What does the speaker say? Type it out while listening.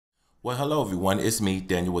Well, hello everyone. It's me,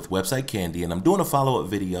 Daniel, with Website Candy, and I'm doing a follow-up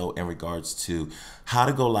video in regards to how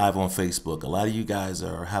to go live on Facebook. A lot of you guys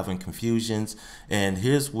are having confusions, and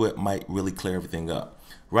here's what might really clear everything up.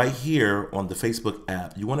 Right here on the Facebook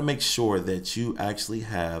app, you want to make sure that you actually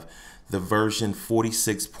have the version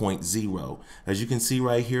 46.0. As you can see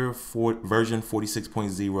right here, for version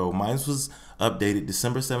 46.0, mine was updated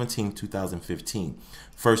December 17, 2015,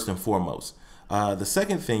 first and foremost. The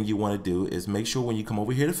second thing you want to do is make sure when you come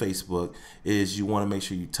over here to Facebook is you want to make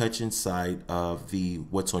sure you touch inside of the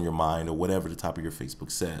what's on your mind or whatever the top of your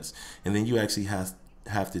Facebook says. And then you actually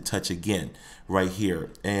have to touch again right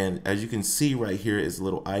here. And as you can see right here is a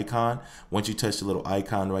little icon. Once you touch the little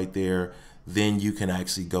icon right there, then you can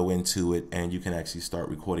actually go into it and you can actually start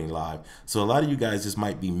recording live. So a lot of you guys just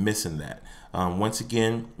might be missing that. Once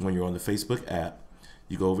again, when you're on the Facebook app,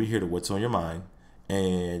 you go over here to what's on your mind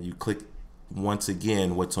and you click once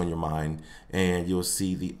again what's on your mind, and you'll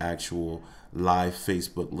see the actual live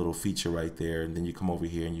Facebook little feature right there. And then you come over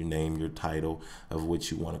here and you name your title of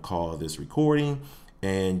what you want to call this recording,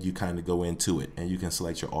 and you kind of go into it, and you can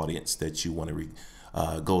select your audience that you want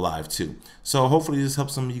to go live to. So hopefully this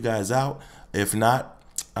helps some of you guys out. If not,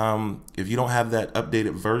 if you don't have that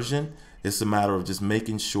updated version, it's a matter of just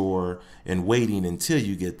making sure and waiting until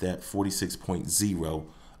you get that 46.0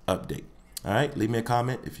 update. All right, leave me a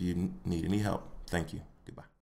comment if you need any help. Thank you.